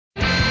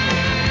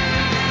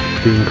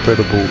The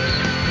Incredibles.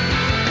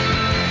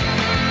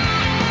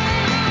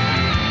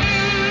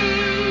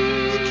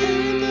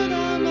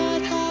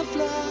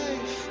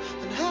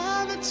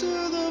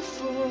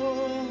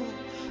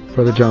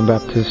 Brother John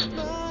Baptist,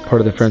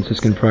 part of the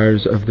Franciscan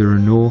Friars of the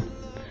Renewal,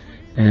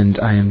 and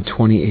I am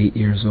 28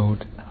 years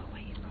old.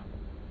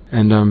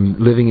 And I'm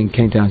living in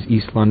Kingstown,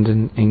 East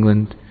London,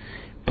 England,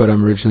 but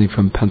I'm originally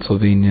from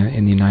Pennsylvania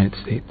in the United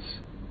States,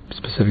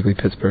 specifically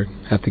Pittsburgh.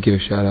 I have to give a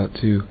shout out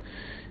to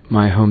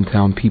my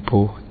hometown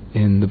people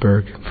in the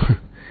Burgh,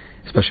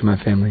 especially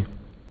my family.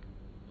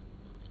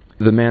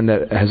 The man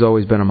that has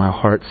always been on my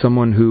heart,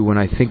 someone who, when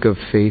I think of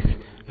faith,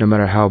 no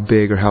matter how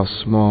big or how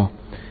small,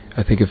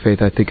 I think of faith,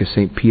 I think of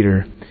St.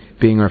 Peter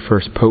being our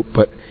first pope,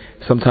 but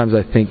sometimes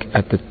I think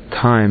at the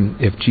time,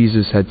 if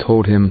Jesus had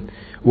told him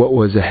what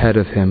was ahead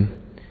of him,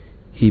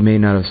 he may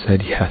not have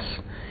said yes.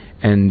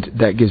 And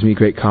that gives me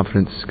great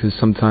confidence, because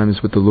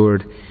sometimes with the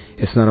Lord,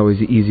 it's not always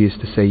the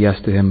easiest to say yes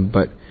to him,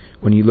 but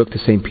when you look to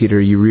St. Peter,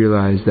 you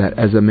realize that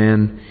as a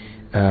man,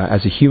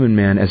 as a human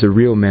man, as a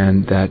real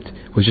man that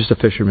was just a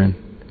fisherman,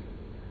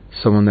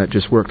 someone that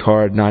just worked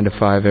hard 9 to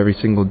 5 every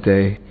single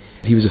day,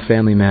 he was a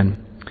family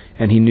man.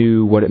 And he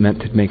knew what it meant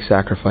to make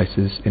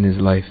sacrifices in his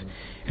life,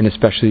 and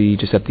especially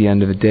just at the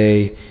end of the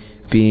day,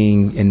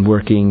 being and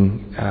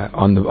working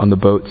on the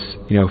boats,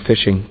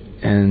 fishing.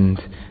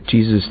 And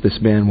Jesus, this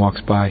man,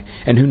 walks by,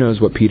 and who knows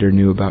what Peter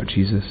knew about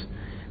Jesus?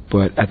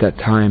 But at that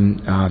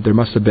time, there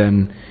must have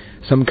been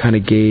some kind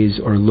of gaze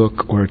or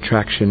look or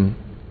attraction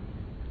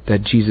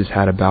that Jesus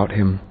had about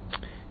him,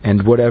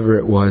 and whatever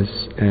it was.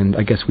 And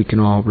I guess we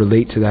can all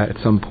relate to that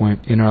at some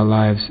point in our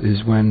lives,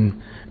 is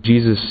when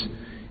Jesus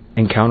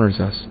encounters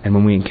us, and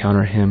when we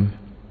encounter him,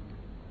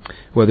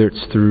 whether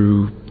it's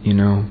through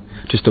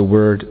just a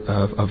word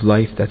of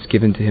life that's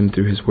given to him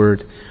through his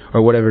word,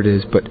 or whatever it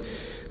is. But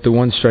the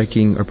one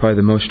striking, or probably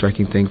the most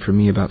striking thing for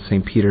me about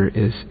St. Peter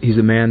is he's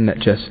a man that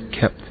just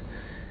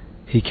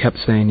kept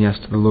saying yes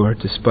to the Lord,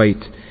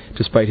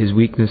 despite his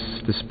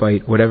weakness,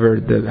 despite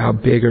how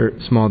big or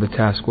small the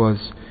task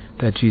was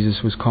that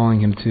Jesus was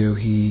calling him to.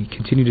 He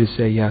continued to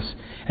say yes,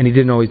 and he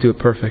didn't always do it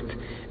perfect.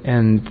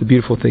 And the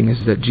beautiful thing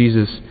is that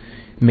Jesus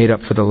made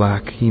up for the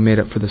lack. He made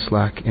up for the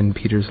slack in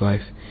Peter's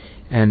life.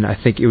 And I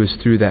think it was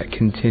through that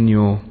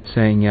continual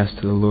saying yes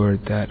to the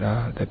Lord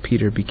that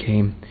Peter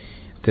became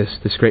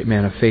this great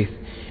man of faith.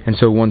 And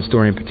so one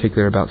story in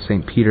particular about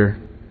St. Peter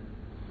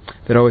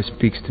that always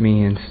speaks to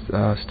me, and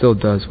still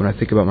does when I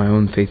think about my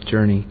own faith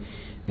journey,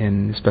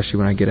 and especially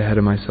when I get ahead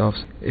of myself,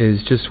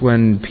 is just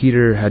when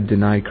Peter had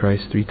denied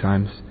Christ 3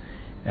 times.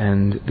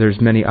 And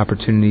there's many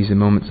opportunities and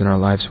moments in our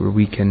lives where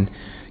we can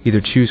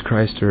either choose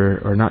Christ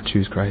or not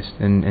choose Christ.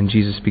 And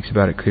Jesus speaks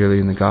about it clearly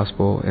in the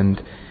Gospel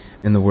and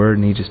in the Word,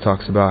 and he just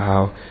talks about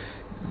how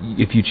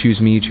if you choose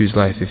me, you choose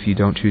life. If you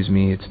don't choose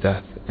me, it's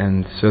death.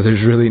 And so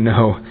there's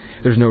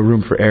no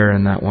room for error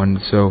in that one.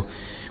 So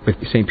with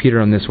St.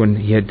 Peter on this one,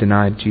 he had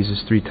denied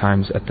Jesus 3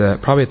 times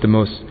probably at the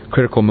most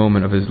critical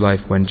moment of his life,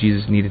 when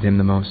Jesus needed him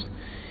the most,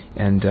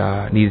 and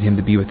needed him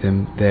to be with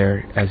him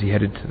there as he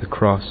headed to the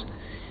cross.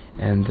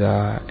 And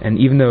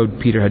even though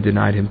Peter had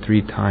denied him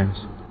 3 times,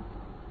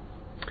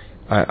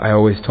 I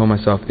always told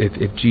myself,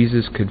 if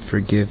Jesus could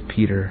forgive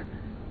Peter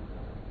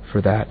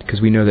for that, because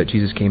we know that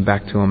Jesus came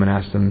back to him and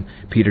asked him,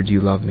 "Peter, do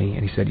you love me?"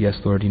 And he said, "Yes,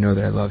 Lord, you know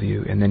that I love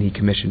you." And then he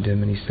commissioned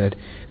him and he said,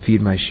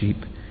 "Feed my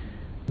sheep."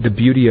 The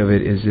beauty of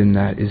it is in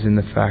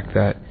the fact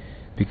that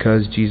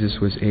because Jesus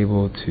was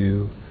able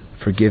to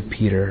forgive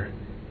Peter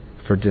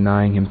for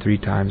denying him 3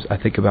 times, I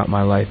think about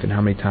my life and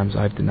how many times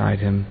I've denied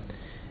him.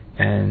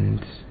 And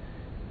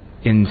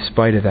in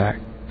spite of that,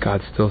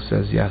 God still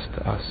says yes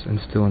to us, and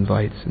still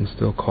invites, and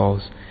still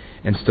calls,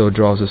 and still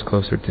draws us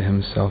closer to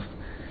himself.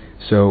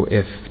 So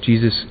if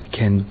Jesus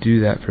can do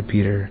that for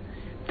Peter,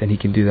 then he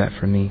can do that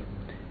for me.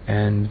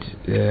 And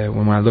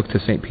when I look to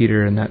St.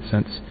 Peter in that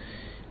sense,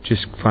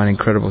 just find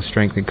incredible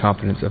strength and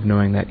confidence of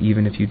knowing that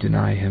even if you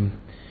deny him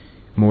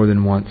more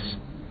than once,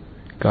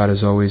 God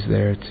is always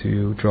there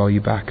to draw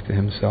you back to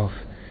himself.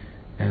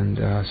 And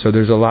so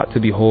there's a lot to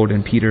behold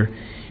in Peter,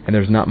 and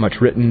there's not much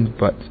written,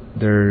 but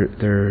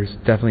there's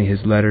definitely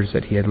his letters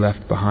that he had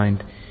left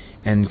behind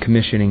and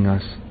commissioning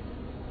us.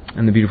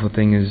 And the beautiful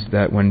thing is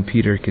that when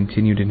Peter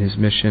continued in his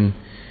mission,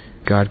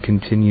 God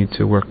continued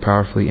to work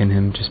powerfully in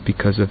him just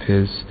because of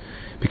his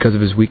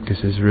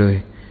weaknesses,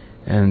 really.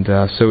 And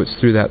so it's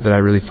through that I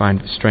really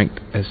find strength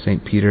as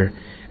St. Peter,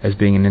 as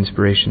being an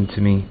inspiration to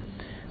me,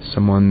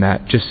 someone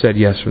that just said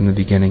yes from the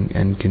beginning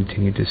and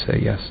continued to say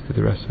yes to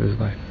the rest of his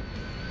life.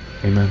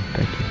 Amen.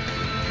 Thank you.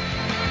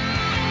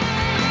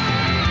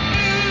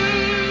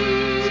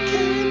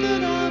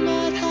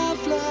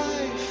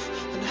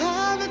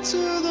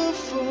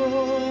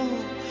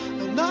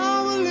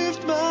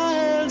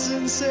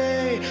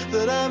 Say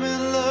that I'm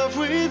in love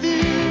with you.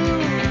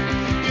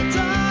 You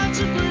died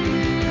to bring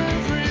me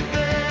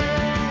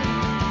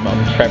everything.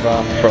 I'm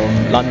Trevor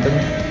from London.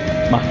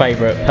 My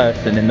favourite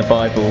person in the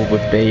Bible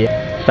would be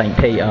St.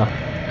 Peter,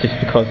 just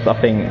because I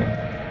think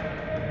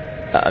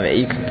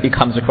he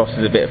comes across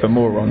as a bit of a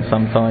moron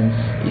sometimes.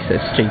 He says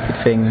stupid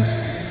things,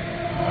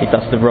 he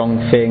does the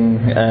wrong thing.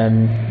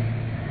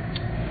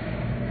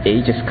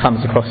 He just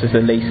comes across as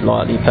the least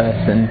likely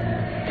person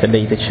to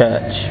lead the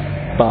church.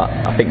 But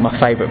I think my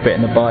favourite bit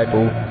in the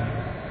Bible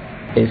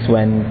is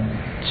when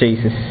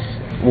Jesus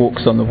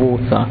walks on the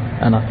water,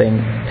 and I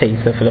think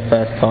Peter for the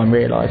first time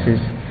realises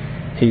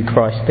who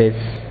Christ is,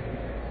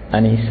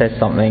 and he says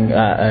something,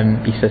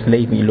 he says,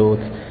 "Leave me, Lord,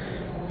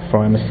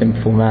 for I'm a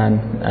sinful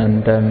man."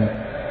 And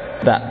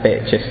that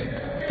bit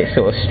it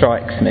sort of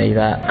strikes me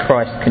that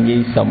Christ can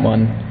use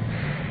someone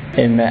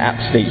in their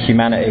absolute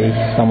humanity,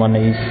 someone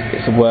who's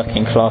a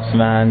working class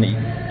man, he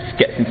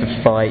gets into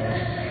fights,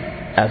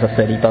 as I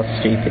said, he does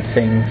stupid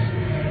things,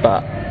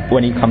 but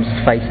when he comes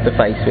face to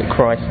face with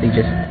Christ, he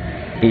just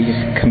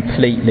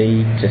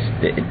completely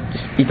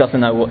he doesn't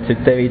know what to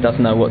do, he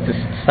doesn't know what to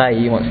say,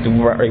 he wants to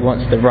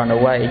run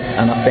away.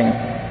 And I think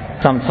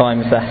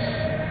sometimes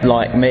that's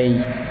like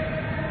me,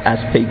 as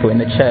people in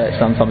the church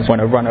sometimes want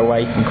to run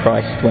away from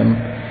Christ when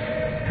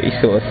we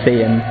sort of see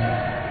him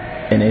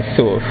in his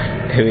sort of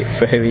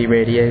for who he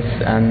really is.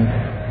 And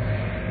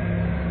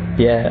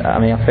yeah, I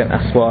mean, I think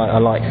that's why I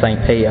like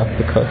St. Peter,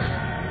 because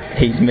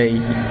he's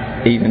me,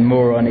 he's a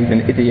moron, he's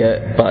an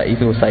idiot, but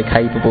he's also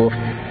capable of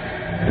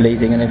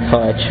leading an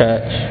entire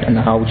church, and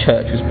the whole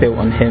church was built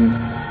on him.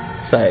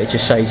 So it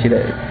just shows you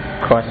that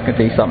Christ can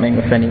do something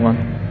with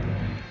anyone.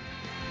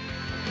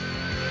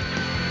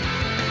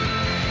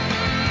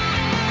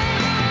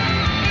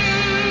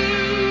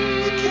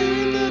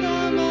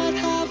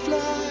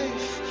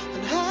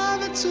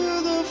 To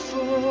the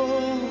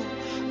full,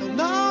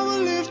 and I will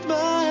lift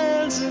my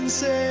hands and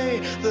say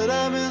that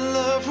I'm in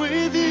love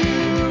with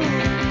you.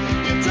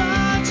 You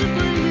died to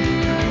bring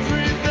me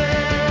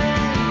everything,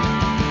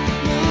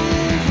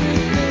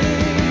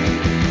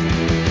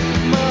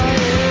 my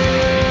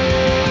everything.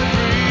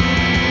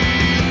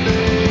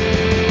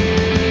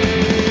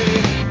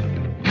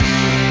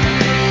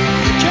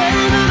 You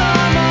came that I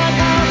might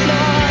have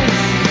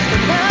life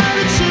and have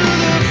it to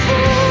the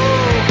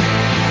full,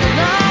 and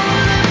I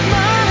will lift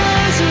my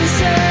hands and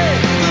say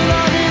that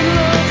I'm in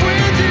love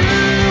with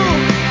you.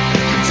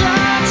 You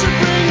died to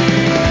bring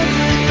me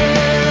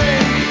everything,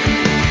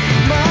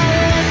 my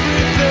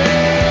everything, my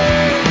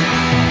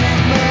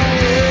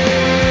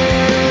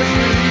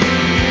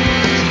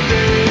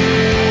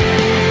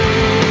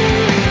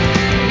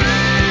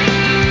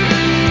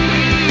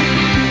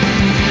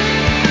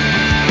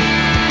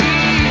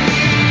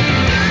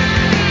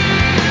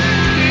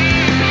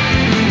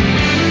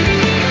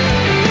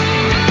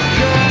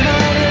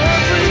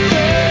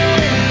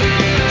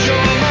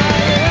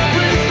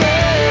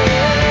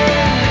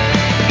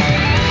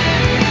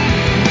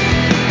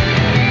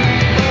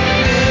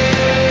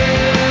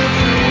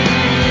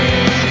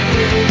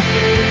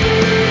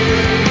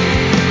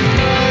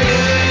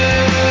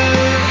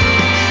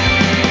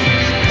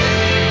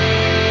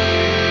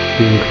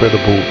The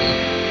incredible